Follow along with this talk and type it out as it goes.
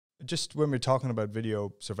Just when we're talking about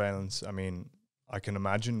video surveillance, I mean, I can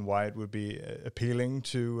imagine why it would be appealing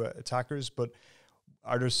to attackers, but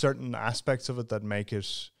are there certain aspects of it that make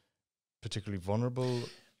it particularly vulnerable?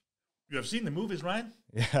 You have seen the movies, right?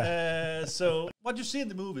 Yeah. So what you see in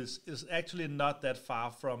the movies is actually not that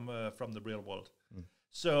far from the real world.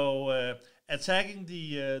 So attacking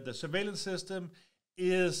the surveillance system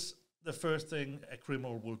is the first thing a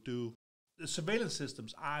criminal will do. The surveillance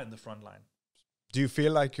systems are in the front line. Do you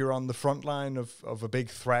feel like you're on the front line of a big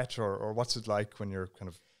threat, or what's it like when you're kind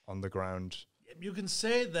of on the ground? You can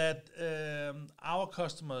say that our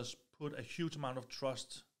customers put a huge amount of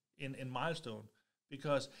trust in Milestone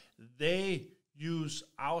because they use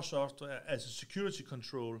our software as a security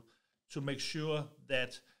control to make sure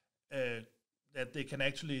that that they can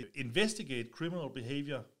actually investigate criminal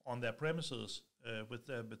behavior on their premises with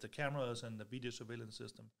the cameras and the video surveillance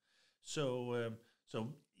system. So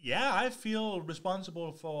yeah, I feel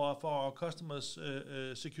responsible for our customers'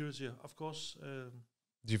 security, of course.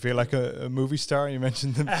 Do you feel like a movie star? You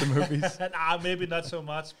mentioned the movies. Nah, maybe not so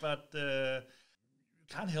much, but you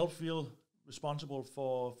can't help feel responsible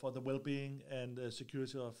for the well-being and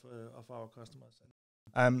security of our customers.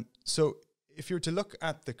 So if you were to look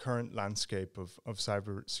at the current landscape of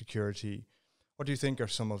cybersecurity, what do you think are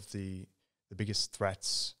some of the biggest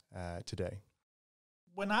threats today?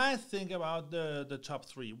 When I think about the top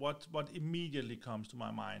three, what immediately comes to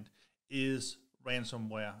my mind is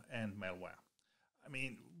ransomware and malware. I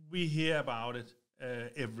mean, we hear about it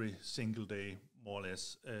every single day, more or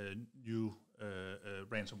less, new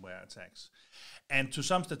ransomware attacks. And to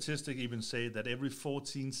some statistics even say that every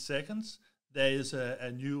 14 seconds, there is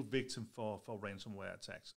a new victim for ransomware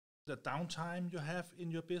attacks. The downtime you have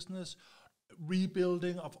in your business,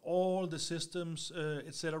 rebuilding of all the systems,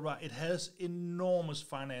 etc., it has enormous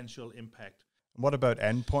financial impact. What about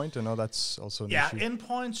endpoint? I know that's also an issue.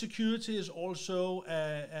 Endpoint security is also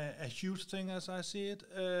a huge thing as I see it,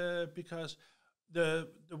 because the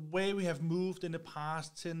way we have moved in the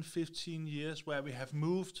past 10, 15 years, where we have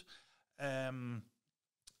moved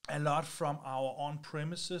a lot from our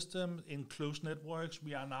on-premise system in closed networks,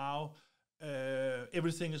 we are now,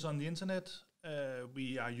 everything is on the internet.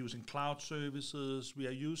 We are using cloud services. We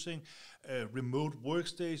are using remote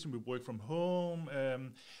workstation. We work from home.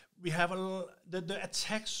 We have the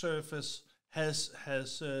attack surface has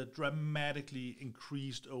dramatically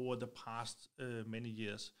increased over the past many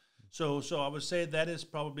years. So I would say that is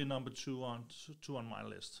probably number two on my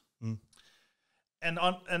list.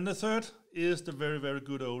 And the third is the very, very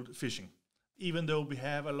good old phishing. Even though we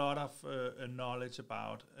have a lot of knowledge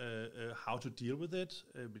about how to deal with it,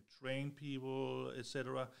 we train people,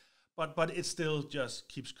 etc., but it still just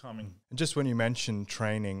keeps coming. And just when you mention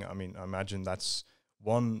training, I mean, I imagine that's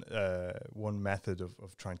one method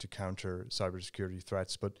of trying to counter cybersecurity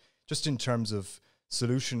threats. But just in terms of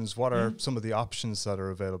solutions, what are some of the options that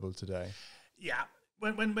are available today? Yeah,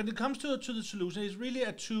 when it comes to the solution, it's really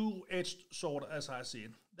a two-edged sword, as I see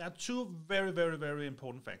it. There are two very, very, very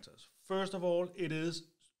important factors. First of all, it is,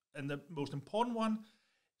 and the most important one,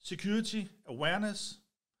 security awareness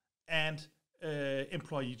and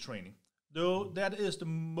employee training. Though that is the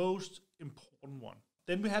most important one.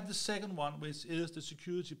 Then we have the second one, which is the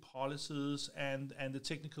security policies and the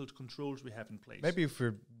technical controls we have in place. Maybe if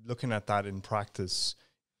we're looking at that in practice,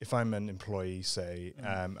 if I'm an employee, say,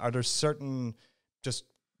 are there certain just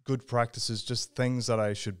good practices, just things that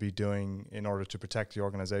I should be doing in order to protect the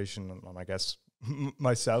organization and I guess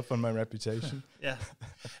myself and my reputation? Yeah.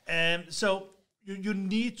 So you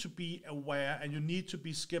need to be aware and you need to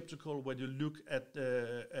be skeptical when you look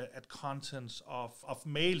at contents of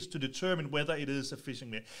mails to determine whether it is a phishing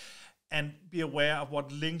mail. And be aware of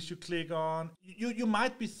what links you click on. You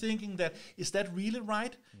might be thinking that, is that really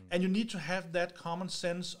right? And you need to have that common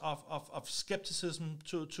sense of skepticism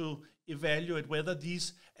to evaluate whether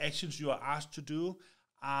these actions you are asked to do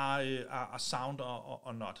are sound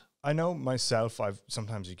or not. I know myself,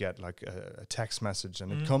 sometimes you get like a text message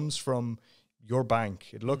and it comes from your bank.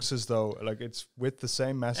 It looks as though like it's with the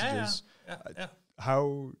same messages. Yeah.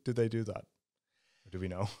 How did they do that? Or do we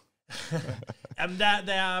know? And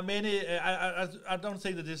there are many. I don't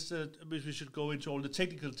think that this we should go into all the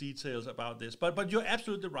technical details about this, but you're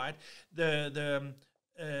absolutely right. The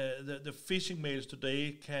phishing mails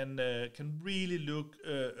today can really look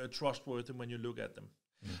trustworthy when you look at them,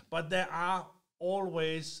 but there are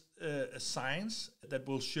always signs that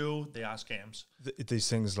will show they are scams. These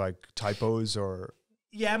things like typos or.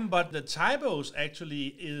 Yeah, but the typos actually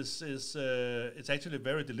it's actually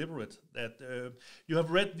very deliberate. That you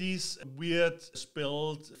have read these weird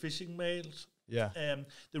spelled phishing mails. Yeah.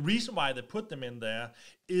 The reason why they put them in there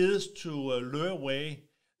is to lure away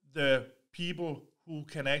the people who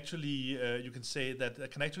can actually, you can say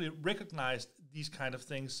that can actually recognize these kind of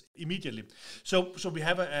things immediately. So we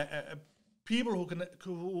have a people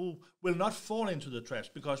who will not fall into the traps,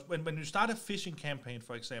 because when you start a phishing campaign,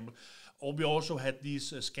 for example, or we also had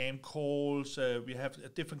these scam calls, we have a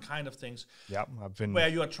different kind of things. Yeah, where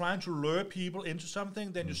you are trying to lure people into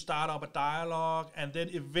something, then you start up a dialogue, and then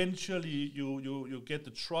eventually you get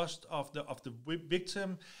the trust of the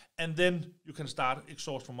victim, and then you can start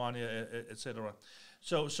extort for money, etc.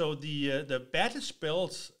 So the battle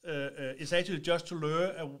spells is actually just to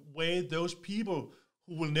lure away those people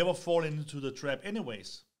who will never fall into the trap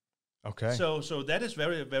anyways. Okay. So that is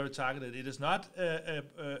very, very targeted. It is not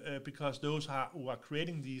because those who are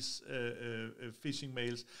creating these phishing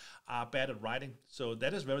mails are bad at writing. So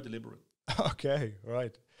that is very deliberate. Okay,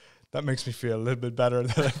 right. That makes me feel a little bit better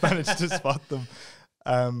that I managed to spot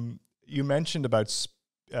them. You mentioned about,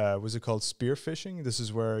 was it called spear phishing? This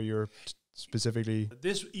is where you're specifically...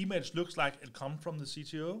 This image looks like it comes from the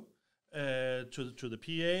CTO to the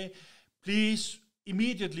PA. Please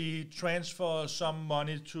immediately transfer some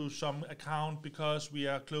money to some account because we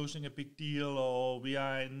are closing a big deal, or we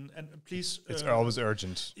are in, and please... It's always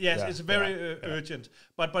urgent. Yes, yeah, it's very urgent.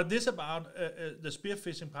 But this about, the spear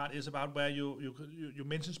phishing part is about where you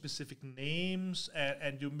mention specific names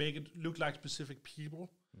and you make it look like specific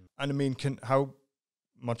people. And I mean, how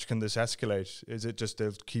much can this escalate? Is it just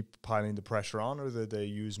they'll keep piling the pressure on, or do they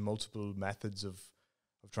use multiple methods of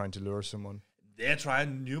trying to lure someone? They're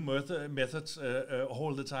trying new methods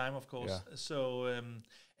all the time, of course. Yeah. So,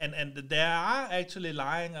 and there are actually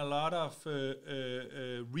lying a lot of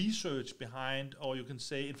research behind, or you can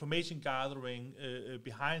say information gathering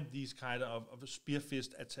behind these kind of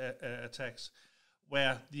spear-phist attacks,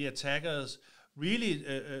 where the attackers really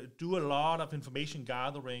do a lot of information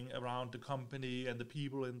gathering around the company and the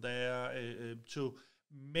people in there to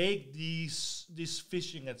make these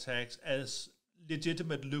phishing attacks as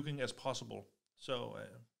legitimate looking as possible. So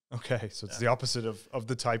okay, so it's the opposite of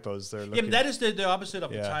the typos they're looking. Yeah, that is the opposite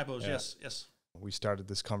of the typos. Yeah. Yes. We started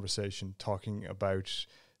this conversation talking about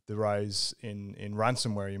the rise in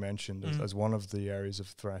ransomware. You mentioned as one of the areas of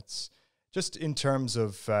threats. Just in terms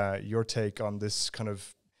of your take on this kind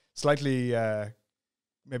of slightly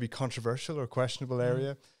maybe controversial or questionable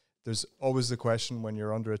area. There's always the question when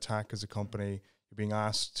you're under attack as a company, you're being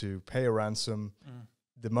asked to pay a ransom.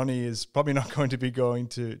 The money is probably not going to be going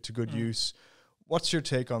to good use. What's your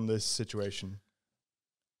take on this situation?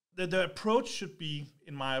 The approach should be,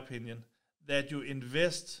 in my opinion, that you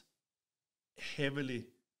invest heavily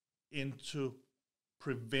into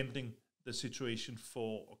preventing the situation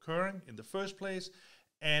from occurring in the first place,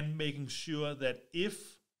 and making sure that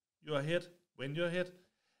if you are hit, when you're hit,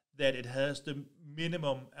 that it has the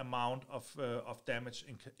minimum amount of damage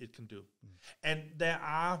it can do. And there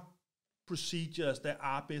are procedures, there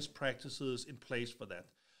are best practices in place for that.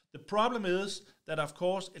 The problem is that, of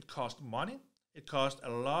course, it costs money. It costs a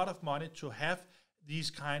lot of money to have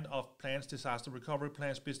these kind of plans, disaster recovery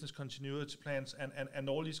plans, business continuity plans, and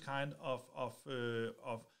all these kind of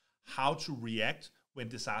how to react when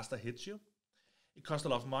disaster hits you. It costs a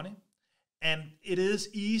lot of money. And it is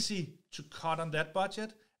easy to cut on that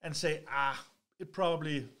budget and say, it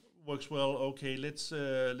probably works well. Okay, let's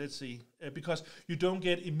see, because you don't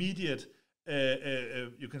get immediate,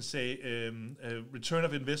 you can say, return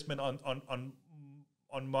of investment on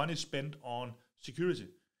money spent on security.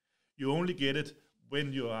 You only get it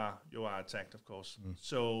when you are attacked, of course.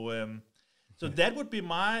 So that would be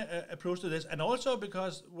my approach to this, and also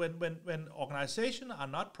because when organizations are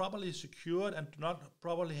not properly secured and do not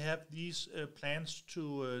properly have these plans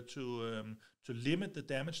to limit the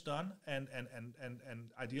damage done and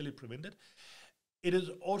ideally prevent it, it is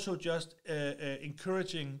also just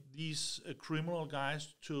encouraging these criminal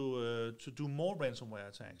guys to do more ransomware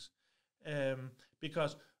attacks,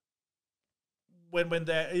 because when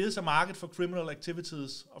there is a market for criminal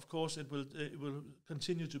activities, of course it will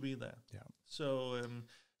continue to be there. Yeah.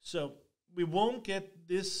 So we won't get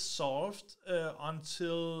this solved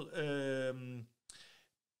until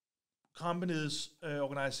companies,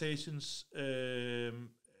 organizations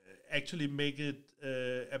actually make it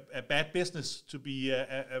a bad business to be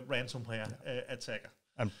a ransomware attacker.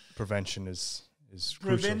 And prevention is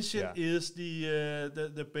prevention crucial. is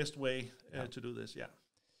the best way to do this. Yeah.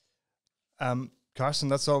 Carsten,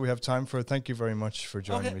 that's all we have time for. Thank you very much for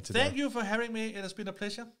joining me today. Thank you for having me. It has been a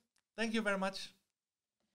pleasure. Thank you very much.